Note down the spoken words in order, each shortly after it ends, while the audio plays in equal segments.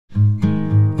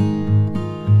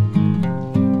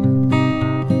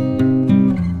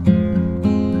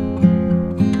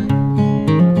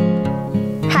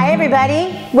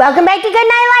everybody. Welcome back to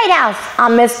Goodnight Lighthouse.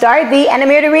 I'm Miss Dorothy and I'm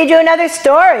here to read you another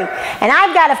story. And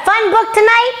I've got a fun book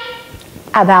tonight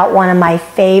about one of my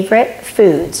favorite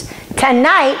foods.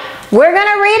 Tonight, we're going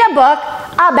to read a book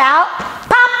about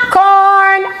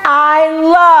popcorn. I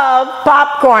love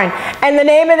popcorn. And the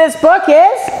name of this book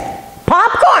is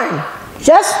Popcorn.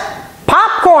 Just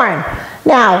popcorn.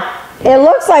 Now, it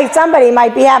looks like somebody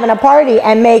might be having a party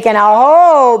and making a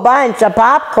whole bunch of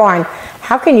popcorn.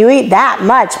 How can you eat that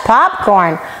much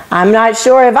popcorn? I'm not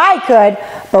sure if I could,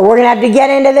 but we're going to have to get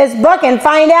into this book and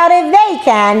find out if they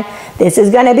can. This is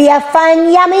going to be a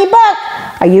fun, yummy book.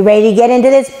 Are you ready to get into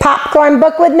this popcorn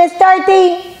book with Miss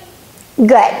Dorothy?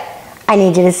 Good. I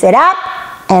need you to sit up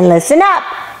and listen up,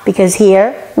 because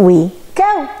here we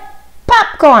go.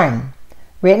 Popcorn,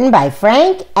 written by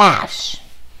Frank Asch.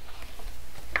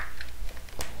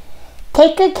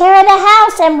 Take good care of the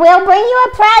house and we'll bring you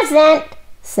a present,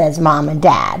 says Mom and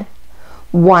Dad.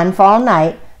 One fall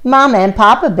night, Mama and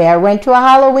Papa Bear went to a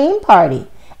Halloween party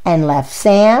and left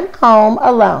Sam home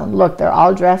alone. Look, they're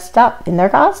all dressed up in their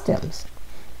costumes.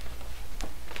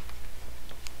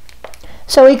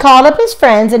 So he called up his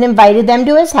friends and invited them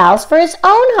to his house for his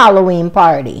own Halloween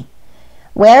party.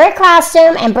 Wear a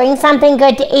costume and bring something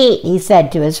good to eat, he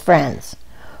said to his friends.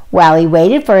 While he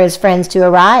waited for his friends to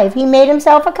arrive, he made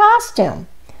himself a costume.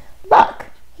 Look,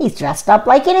 he's dressed up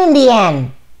like an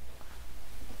Indian.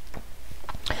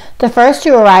 The first to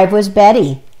arrive was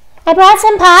Betty. I brought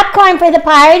some popcorn for the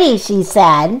party, she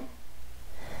said.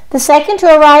 The second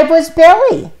to arrive was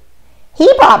Billy.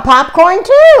 He brought popcorn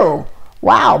too.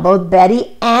 Wow, both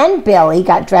Betty and Billy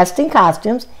got dressed in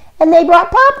costumes and they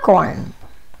brought popcorn.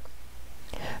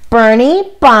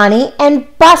 Bernie, Bonnie, and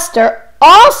Buster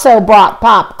also brought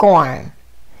popcorn.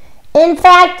 In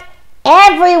fact,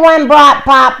 everyone brought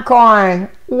popcorn.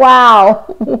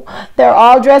 Wow, they're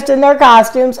all dressed in their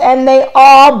costumes and they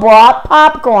all brought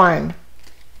popcorn.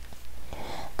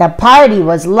 The party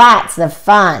was lots of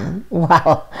fun.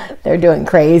 Wow, they're doing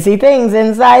crazy things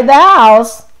inside the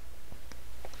house.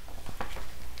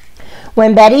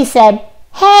 When Betty said,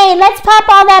 "Hey, let's pop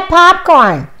all that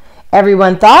popcorn,"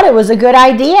 everyone thought it was a good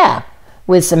idea.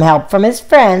 With some help from his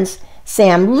friends,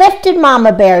 Sam lifted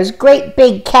Mama Bear's great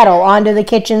big kettle onto the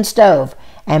kitchen stove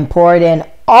and poured in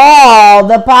all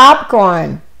the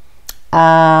popcorn.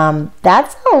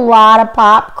 That's a lot of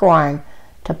popcorn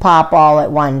to pop all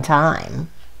at one time.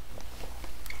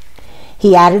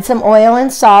 He added some oil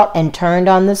and salt and turned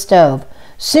on the stove.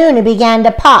 Soon it began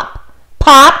to pop.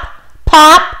 Pop,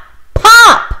 pop,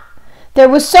 pop! There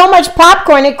was so much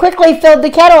popcorn it quickly filled the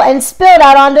kettle and spilled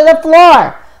out onto the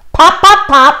floor. Pop, pop,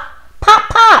 pop, pop,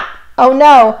 pop! Oh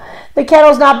no, the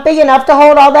kettle's not big enough to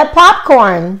hold all that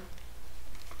popcorn.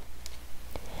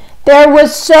 There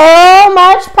was so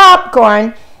much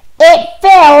popcorn, it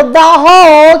filled the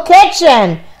whole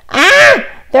kitchen. Ah!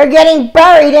 They're getting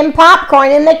buried in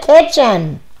popcorn in the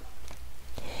kitchen.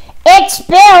 It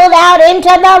spilled out into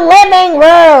the living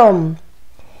room.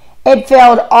 It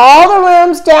filled all the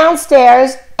rooms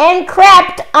downstairs and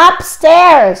crept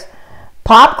upstairs.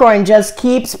 Popcorn just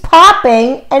keeps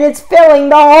popping and it's filling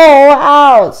the whole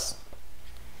house.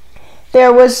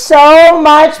 There was so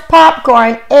much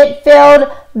popcorn, it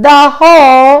filled the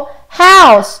whole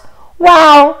house.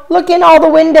 Wow, look in all the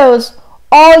windows.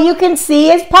 All you can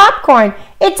see is popcorn.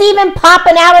 It's even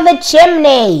popping out of the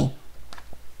chimney.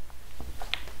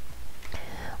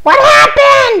 What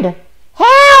happened?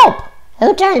 Help!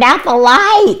 Who turned out the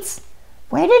lights?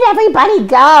 Where did everybody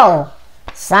go?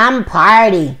 Some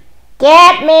party.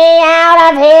 Get me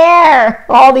out of here!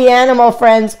 All the animal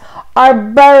friends are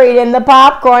buried in the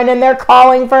popcorn and they're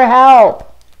calling for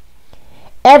help.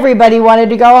 Everybody wanted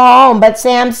to go home, but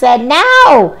Sam said,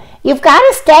 "No! You've got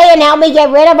to stay and help me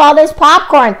get rid of all this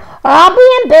popcorn, or I'll be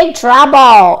in big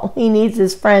trouble." He needs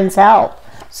his friends' help.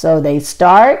 So they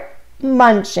start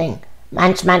munching.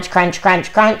 Munch, munch, crunch,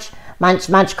 crunch, crunch. Munch,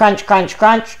 munch, crunch, crunch,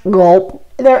 crunch. Gulp.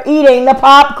 They're eating the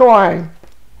popcorn.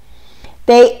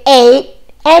 They ate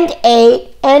and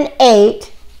ate and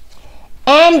ate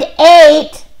and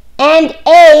ate and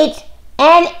ate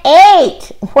and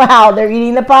ate. Wow, they're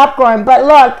eating the popcorn. But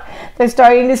look, they're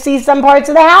starting to see some parts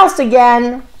of the house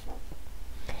again.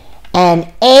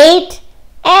 And ate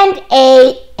and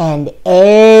ate and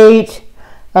ate.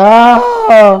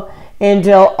 Oh,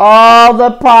 until all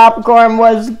the popcorn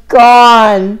was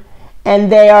gone.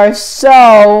 And they are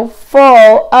so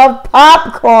full of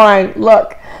popcorn.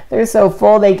 Look, they're so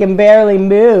full they can barely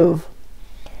move.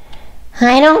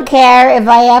 I don't care if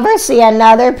I ever see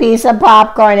another piece of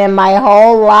popcorn in my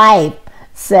whole life,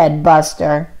 said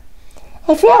Buster.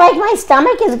 I feel like my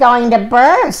stomach is going to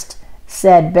burst,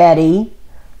 said Betty.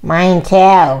 Mine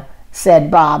too,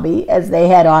 said Bobby as they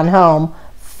head on home,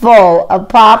 full of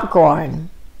popcorn.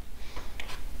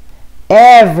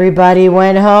 Everybody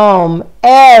went home.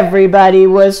 Everybody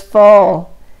was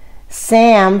full.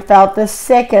 Sam felt the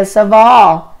sickest of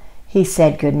all. He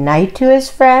said goodnight to his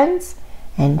friends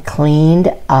and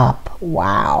cleaned up.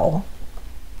 Wow.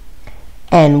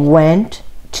 And went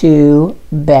to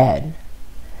bed.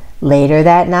 Later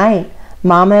that night,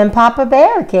 Mama and Papa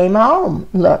Bear came home.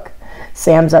 Look,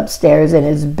 Sam's upstairs in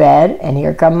his bed, and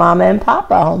here come Mama and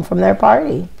Papa home from their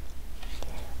party.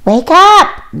 "Wake up,"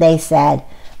 they said.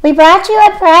 "We brought you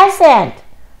a present."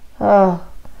 "Oh,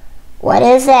 what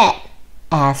is it?"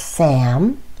 asked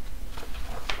Sam.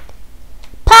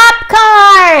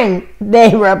 "Popcorn,"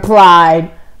 they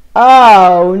replied.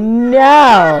 "Oh,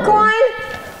 no." Popcorn?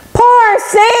 Poor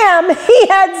Sam! He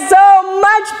had so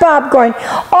much popcorn.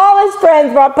 All his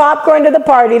friends brought popcorn to the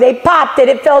party. They popped it.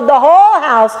 It filled the whole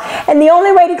house. And the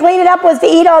only way to clean it up was to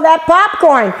eat all that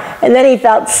popcorn. And then he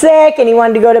felt sick and he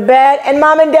wanted to go to bed. And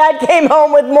Mom and Dad came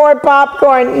home with more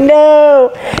popcorn.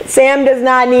 No, Sam does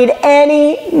not need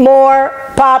any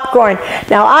more popcorn.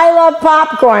 Now, I love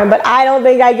popcorn, but I don't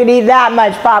think I could eat that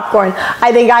much popcorn.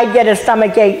 I think I'd get a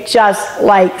stomachache just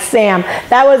like Sam.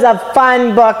 That was a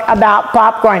fun book about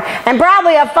popcorn. And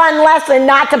probably a fun lesson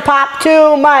not to pop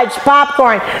too much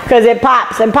popcorn, because it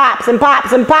pops and pops and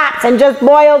pops and pops and just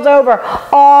boils over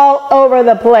all over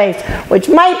the place, which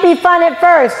might be fun at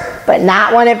first, but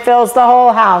not when it fills the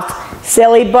whole house.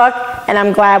 Silly book, and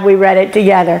I'm glad we read it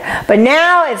together. But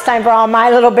now it's time for all my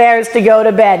little bears to go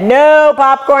to bed. No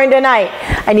popcorn tonight.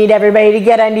 I need everybody to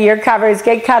get under your covers,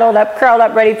 get cuddled up, curled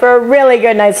up, ready for a really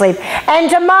good night's sleep. And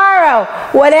tomorrow,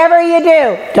 whatever you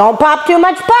do, don't pop too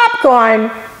much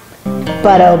popcorn,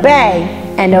 but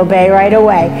obey, and obey right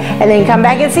away. And then come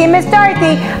back and see Miss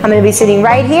Dorothy. I'm going to be sitting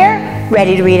right here,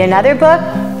 ready to read another book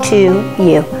to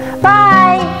you.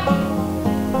 Bye!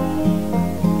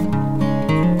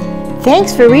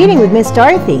 Thanks for reading with Miss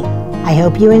Dorothy. I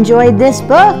hope you enjoyed this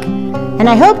book, and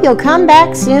I hope you'll come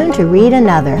back soon to read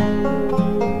another.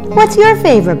 What's your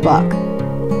favorite book?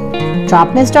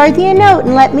 Drop Miss Dorothy a note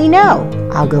and let me know.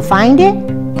 I'll go find it,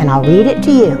 and I'll read it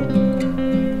to you.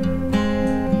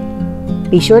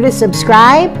 Be sure to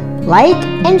subscribe, like,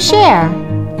 and share.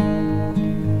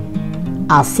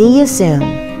 I'll see you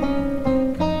soon.